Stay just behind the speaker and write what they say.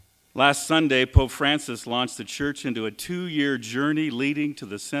Last Sunday, Pope Francis launched the Church into a 2-year journey leading to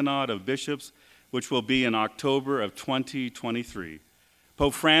the Synod of Bishops, which will be in October of 2023.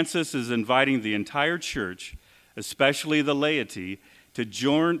 Pope Francis is inviting the entire Church, especially the laity, to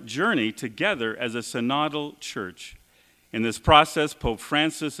journey together as a synodal church. In this process, Pope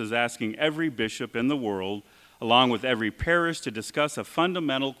Francis is asking every bishop in the world, along with every parish, to discuss a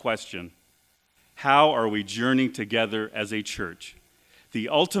fundamental question: how are we journeying together as a church? The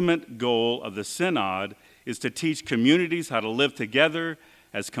ultimate goal of the Synod is to teach communities how to live together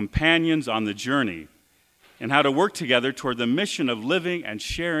as companions on the journey, and how to work together toward the mission of living and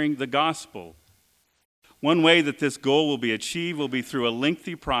sharing the gospel. One way that this goal will be achieved will be through a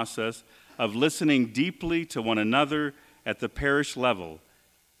lengthy process of listening deeply to one another at the parish level.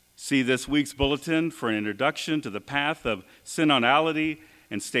 See this week's bulletin for an introduction to the path of synodality,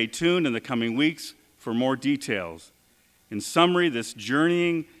 and stay tuned in the coming weeks for more details. In summary, this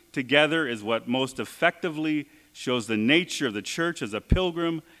journeying together is what most effectively shows the nature of the church as a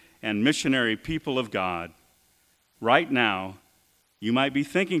pilgrim and missionary people of God. Right now, you might be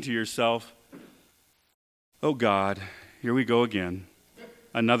thinking to yourself, "Oh God, here we go again.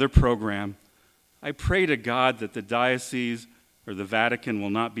 Another program. I pray to God that the diocese or the Vatican will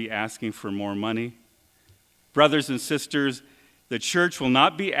not be asking for more money." Brothers and sisters, the church will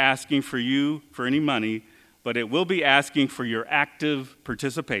not be asking for you for any money, but it will be asking for your active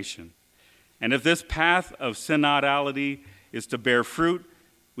participation. And if this path of synodality is to bear fruit,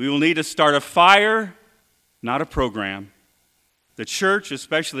 we will need to start a fire, not a program. The church,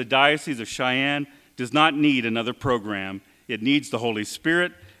 especially the Diocese of Cheyenne, does not need another program. It needs the Holy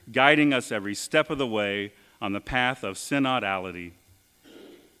Spirit guiding us every step of the way on the path of synodality.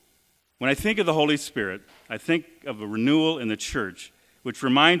 When I think of the Holy Spirit, I think of a renewal in the church, which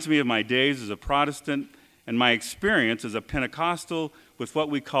reminds me of my days as a Protestant and my experience as a Pentecostal with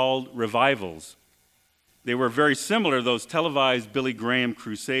what we called revivals. They were very similar to those televised Billy Graham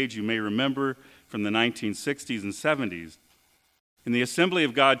crusades you may remember from the 1960s and 70s. In the Assembly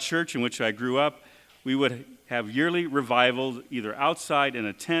of God church in which I grew up, we would have yearly revivals either outside in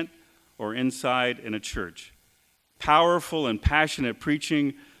a tent or inside in a church. Powerful and passionate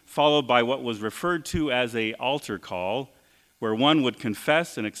preaching followed by what was referred to as an altar call, where one would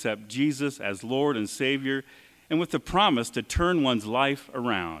confess and accept Jesus as Lord and Savior, and with the promise to turn one's life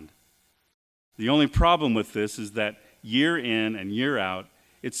around. The only problem with this is that year in and year out,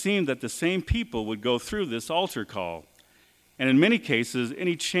 it seemed that the same people would go through this altar call. And in many cases,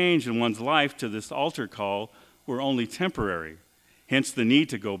 any change in one's life to this altar call were only temporary, hence the need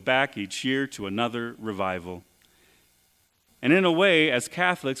to go back each year to another revival. And in a way, as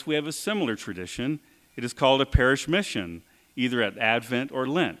Catholics, we have a similar tradition. It is called a parish mission, either at Advent or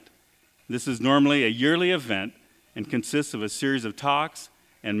Lent. This is normally a yearly event and consists of a series of talks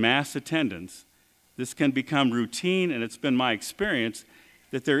and Mass attendance. This can become routine, and it's been my experience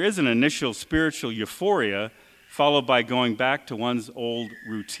that there is an initial spiritual euphoria followed by going back to one's old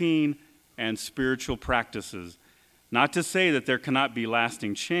routine and spiritual practices. Not to say that there cannot be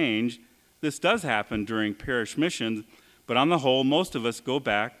lasting change. This does happen during parish missions, but on the whole, most of us go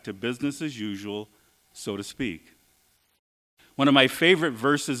back to business as usual, so to speak. One of my favorite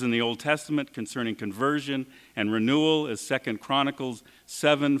verses in the Old Testament concerning conversion and renewal is 2 Chronicles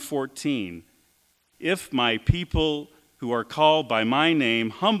 7:14. "If my people who are called by my name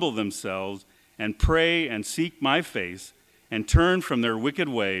humble themselves and pray and seek my face and turn from their wicked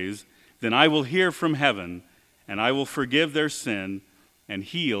ways, then I will hear from heaven and I will forgive their sin and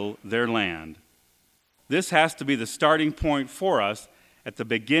heal their land." This has to be the starting point for us at the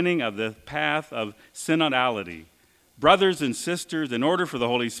beginning of the path of synodality. Brothers and sisters, in order for the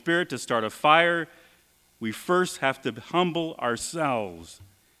Holy Spirit to start a fire, we first have to humble ourselves.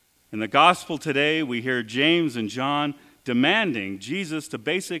 In the gospel today, we hear James and John demanding Jesus to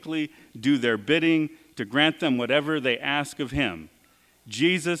basically do their bidding, to grant them whatever they ask of him.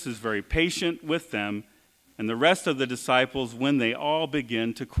 Jesus is very patient with them and the rest of the disciples when they all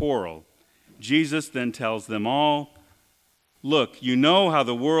begin to quarrel. Jesus then tells them all, "Look, you know how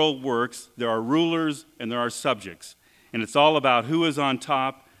the world works. There are rulers and there are subjects, and it's all about who is on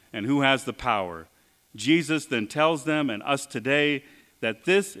top and who has the power." Jesus then tells them and us today that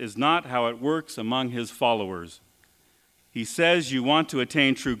this is not how it works among his followers. He says, you want to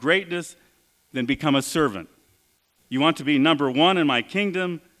attain true greatness, then become a servant. You want to be number one in my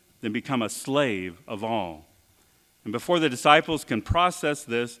kingdom, then become a slave of all. And before the disciples can process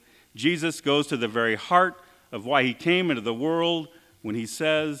this, Jesus goes to the very heart of why he came into the world when he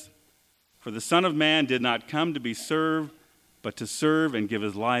says, "For the Son of Man did not come to be served, but to serve and give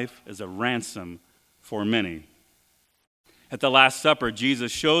his life as a ransom for many." At the Last Supper,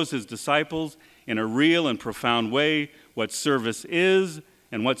 Jesus shows his disciples in a real and profound way what service is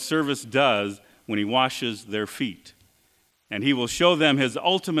and what service does when he washes their feet. And he will show them his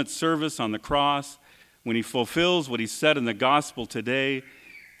ultimate service on the cross when he fulfills what he said in the gospel today,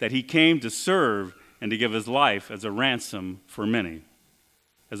 that he came to serve and to give his life as a ransom for many.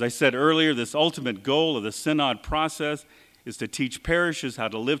 As I said earlier, this ultimate goal of the synod process is to teach parishes how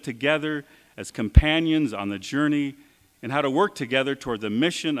to live together as companions on the journey and how to work together toward the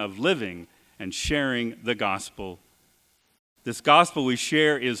mission of living and sharing the gospel. This gospel we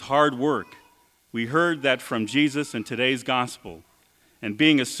share is hard work. We heard that from Jesus in today's gospel. And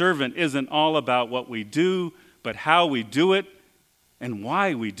being a servant isn't all about what we do, but how we do it and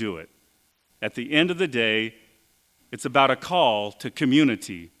why we do it. At the end of the day, it's about a call to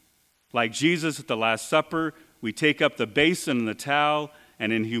community. Like Jesus at the Last Supper, we take up the basin and the towel,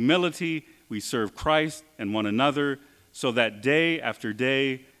 and in humility, we serve Christ and one another, so that day after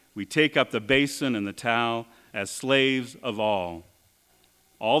day, we take up the basin and the towel as slaves of all.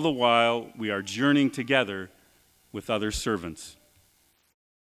 All the while, we are journeying together with other servants.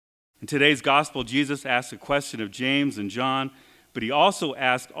 In today's gospel, Jesus asks a question of James and John, but he also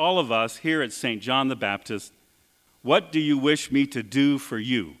asked all of us here at St. John the Baptist, "What do you wish me to do for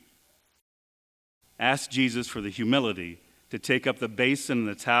you?" Ask Jesus for the humility to take up the basin and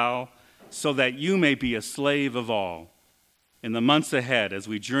the towel so that you may be a slave of all. In the months ahead, as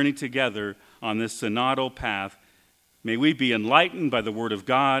we journey together on this synodal path, may we be enlightened by the Word of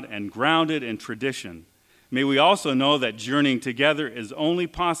God and grounded in tradition. May we also know that journeying together is only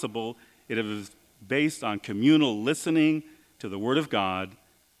possible if it is based on communal listening to the Word of God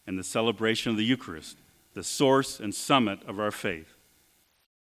and the celebration of the Eucharist, the source and summit of our faith.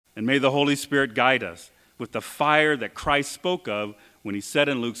 And may the Holy Spirit guide us with the fire that Christ spoke of when he said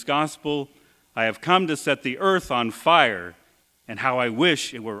in Luke's Gospel, "I have come to set the earth on fire, and how I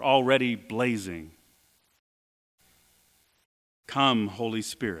wish it were already blazing." Come, Holy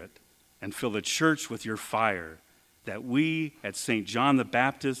Spirit, and fill the church with your fire, that we at St. John the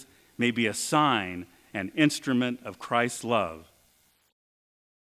Baptist may be a sign and instrument of Christ's love.